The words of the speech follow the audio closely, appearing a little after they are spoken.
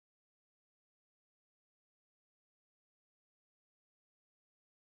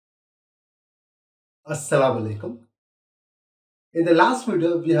Assalamu alaikum. In the last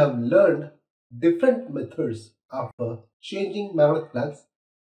video, we have learned different methods of changing magnetic flux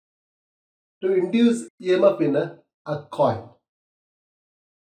to induce EMF in a coil.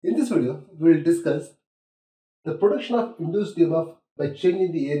 In this video, we will discuss the production of induced EMF by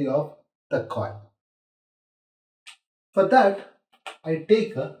changing the area of the coil. For that, I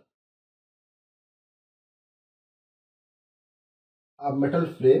take a metal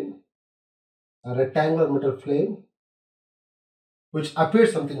frame, a rectangular metal frame, which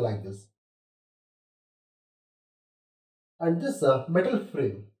appears something like this. And this metal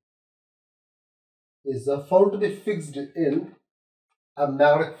frame is found to be fixed in a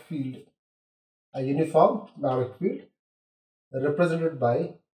magnetic field, a uniform magnetic field represented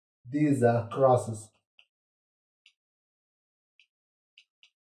by these crosses.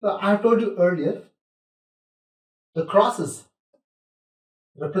 Now, I have told you earlier, the crosses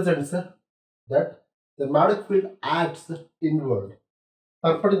represents that the magnetic field acts inward,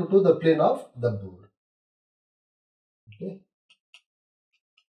 perpendicular to the plane of the board. Okay.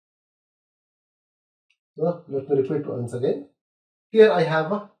 So let me repeat once again. Here I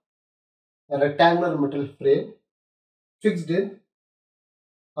have a rectangular metal frame fixed in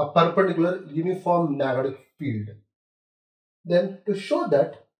a perpendicular uniform magnetic field. Then to show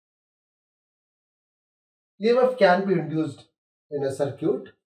that EMF can be induced in a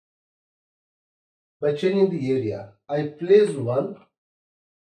circuit by changing the area, I place one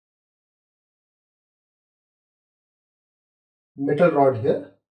metal rod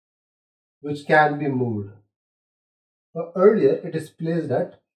here which can be moved. Now earlier it is placed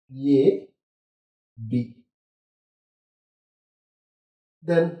at A, B.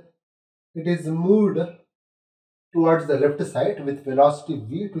 Then it is moved towards the left side with velocity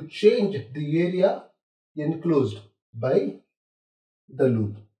V to change the area enclosed by the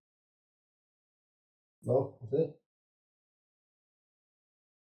loop. Now it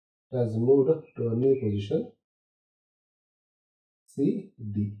has moved to a new position C,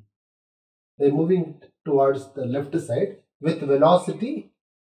 D. They are moving towards the left side with velocity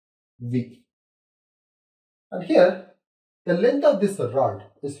V. And here the length of this rod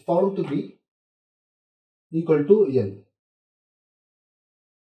is found to be equal to L.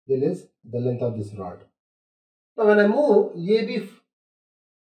 L is the length of this rod. Now when I move AB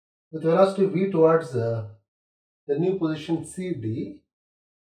with velocity V towards the new position CD,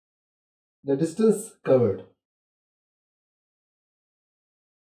 the distance covered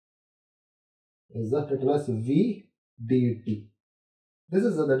is written as V dt. This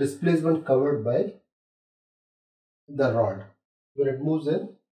is the displacement covered by the rod when it moves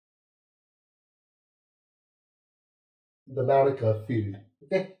in the magnetic field.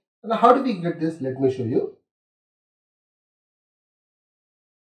 Okay. Now how do we get this? Let me show you.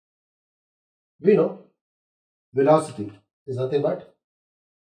 We know velocity is nothing but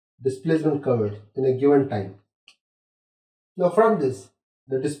displacement covered in a given time. Now from this,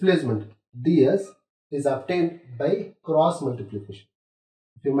 the displacement ds is obtained by cross multiplication.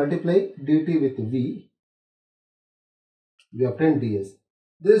 If you multiply dt with v, we obtain ds.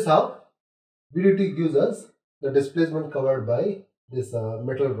 This is how v dt gives us the displacement covered by this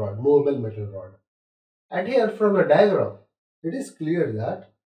metal rod, movable metal rod. And here from the diagram, it is clear that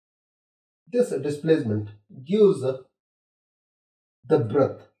this displacement gives the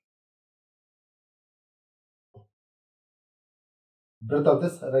breadth of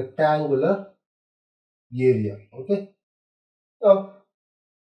this rectangular area. Okay. Now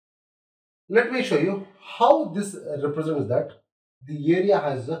let me show you how this represents that the area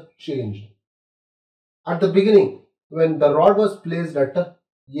has changed. At the beginning, when the rod was placed at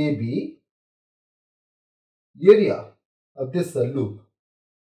AB, the area of this loop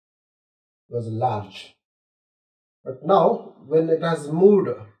was large. But now, when it has moved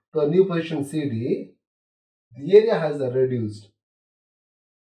to a new position CD, the area has reduced.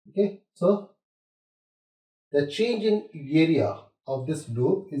 Okay, so the change in area of this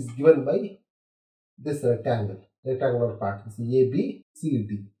loop is given by this rectangular part, this AB,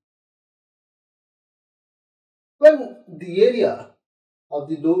 CD. When the area of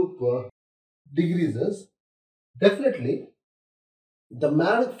the loop decreases, definitely the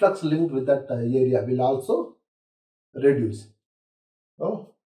magnetic flux linked with that area will also reduce.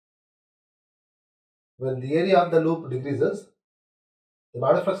 So, when the area of the loop decreases, the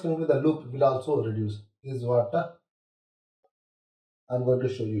magnetic flux linked with the loop will also reduce. This is what I am going to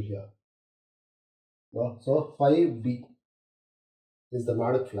show you here. So 5B is the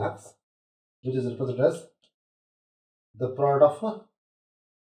magnetic flux, which is represented as the product of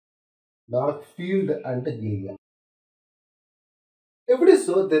magnetic field and area. If it is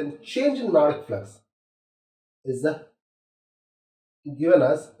so, then change in magnetic flux is given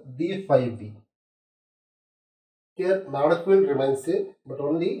as d5b. Here magnetic field remains same, but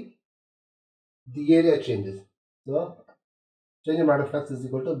only the area changes. So change in magnetic flux is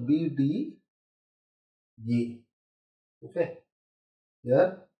equal to bdA. Okay,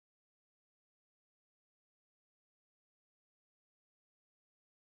 here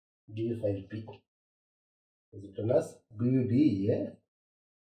d5b is written as bdA.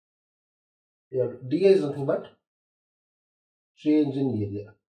 Here dA is nothing but change in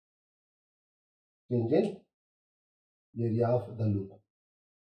area. Change in area of the loop.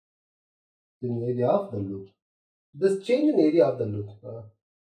 In area of the loop. This change in area of the loop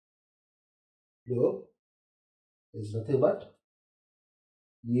is nothing but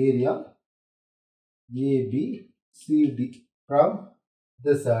area ABCD from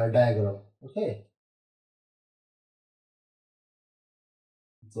this diagram. Okay.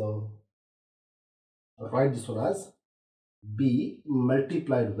 So I'll write this one as B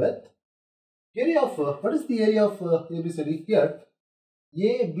multiplied with area of what is the area of ABCD here?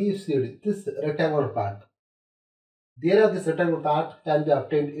 ABCD, this rectangular part. The area of this rectangular part can be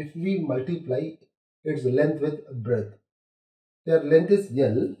obtained if we multiply its length with breadth. Their length is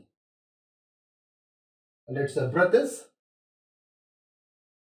L and its breadth is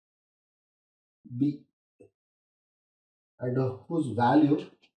B, and whose value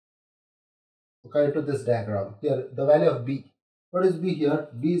according to this diagram here, the value of B. What is B here?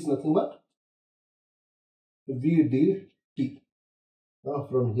 B is nothing but VDT. Now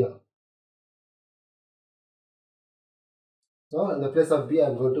from here. So in the place of B, I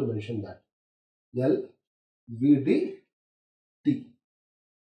am going to mention that L VDT.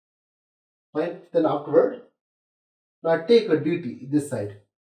 Fine. Then afterward, now take a dt this side.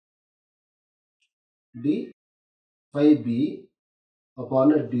 D 5b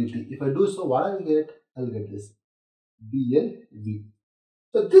upon a dt. If I do so, what I will get? I will get this dlv.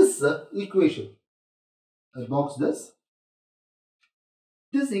 So this equation, I box this.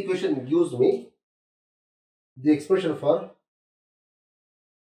 This equation gives me the expression for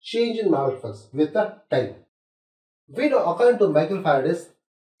change in magnetic flux with the time. We know according to Michael Faraday's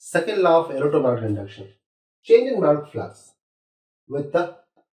second law of electromagnetic induction, change in magnetic flux with the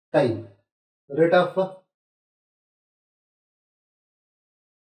time, rate of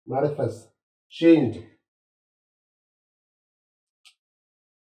magnetic flux changed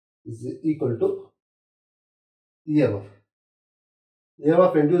is equal to EMF.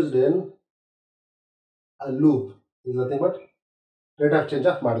 EMF induced in a loop is nothing but rate of change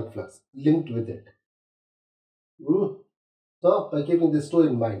of magnetic flux linked with it. So by keeping these two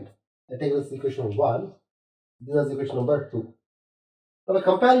in mind, I take this equation 1, this is equation number 2. Now by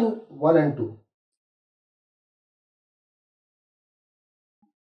comparing 1 and 2,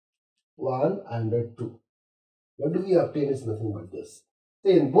 1 and 2, what do we obtain is nothing but this.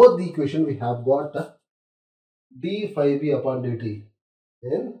 So in both the equation we have got d5b upon dt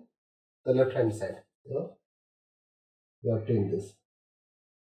in the left hand side. So we obtain this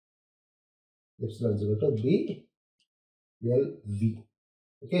epsilon is equal to b LV.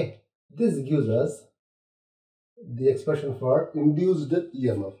 Okay, this gives us the expression for induced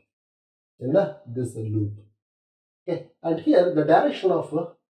EMF in this loop. Okay, and here the direction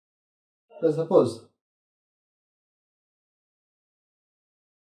of suppose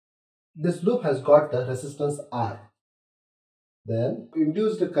this loop has got a resistance R, then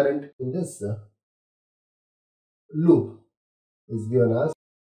induced current in this loop is given as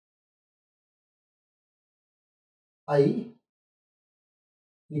I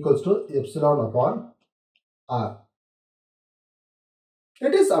equals to epsilon upon R.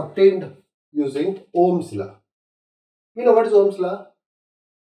 It is obtained using Ohm's law. We know what is Ohm's law?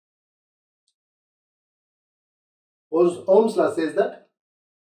 Ohm's law says that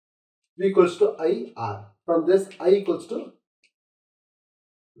V equals to IR. From this, I equals to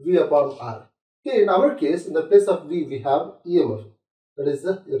V upon R. Okay, in our case, in the place of V, we have EMF, that is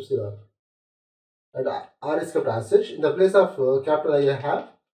the epsilon. And R is kept as such. In the place of capital I have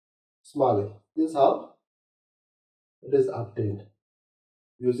small a. This is how it is obtained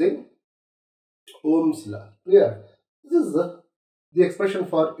using Ohm's law. Clear? This is the expression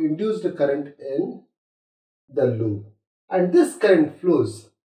for induced current in the loop. And this current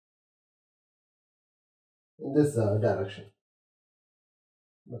flows in this direction.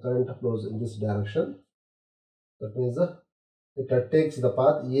 The current flows in this direction. That means it takes the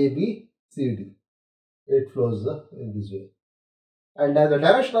path ABCD. It flows in this way. And the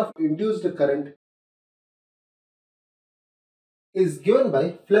direction of induced current is given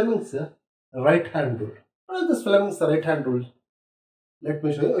by Fleming's right hand rule. What is this Fleming's right hand rule? Let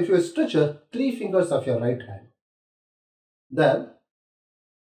me show you. If you stretch 3 fingers of your right hand, Then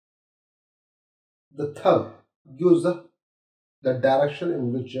the thumb gives the direction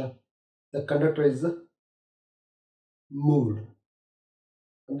in which the conductor is moved,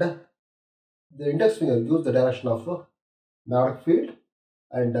 and the index finger gives the direction of magnetic field,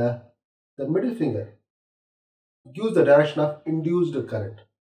 and the middle finger gives the direction of induced current.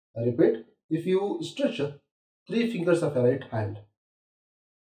 I repeat, if you stretch three fingers of your right hand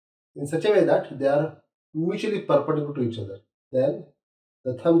in such a way that they are mutually perpendicular to each other, then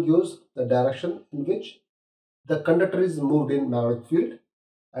the thumb gives the direction in which the conductor is moved in magnetic field,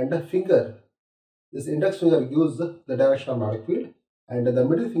 and the finger, this index finger, gives the direction of magnetic field, and the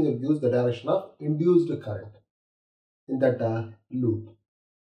middle finger gives the direction of induced current in that loop.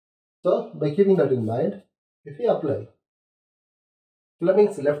 So by keeping that in mind, if we apply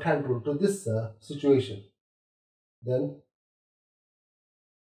Fleming's left hand rule to this situation, then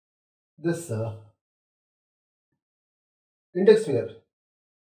this index finger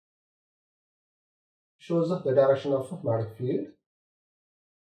shows the direction of magnetic field,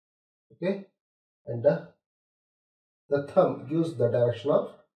 okay, and the thumb gives the direction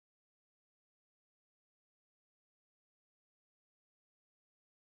of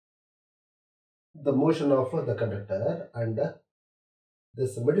the motion of the conductor, and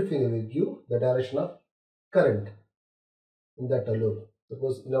this middle finger will give the direction of current in that loop.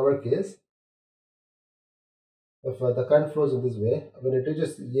 Suppose in our case, if the current flows in this way, when it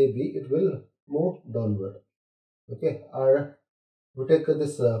reaches AB, it will move downward. Okay, or we take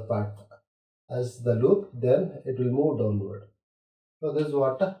this part as the loop, then it will move downward. So this is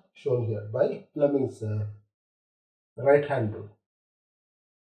what shown here by Fleming's right hand rule.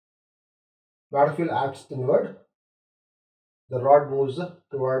 Magnetic field acts inward. The rod moves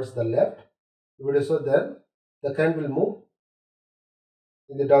towards the left. If it is so, then the current will move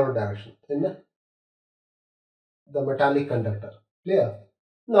in the downward direction in the metallic conductor. Clear?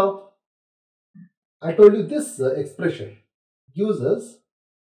 Now, I told you this expression gives us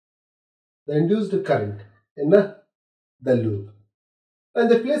the induced current in the loop. In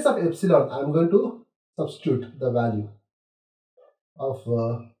the place of epsilon, I am going to substitute the value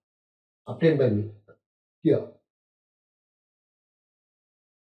of obtained by me here.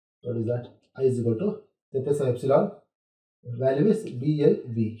 What is that? I is equal to the place of epsilon, value is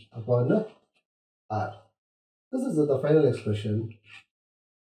BLV upon R. This is the final expression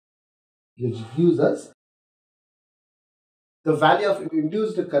which gives us the value of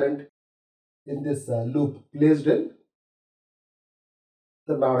induced current in this loop placed in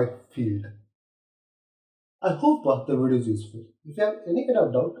the magnetic field. I hope the video is useful. If you have any kind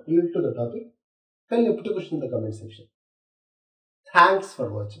of doubt related to the topic, kindly put a question in the comment section. Thanks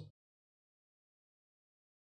for watching.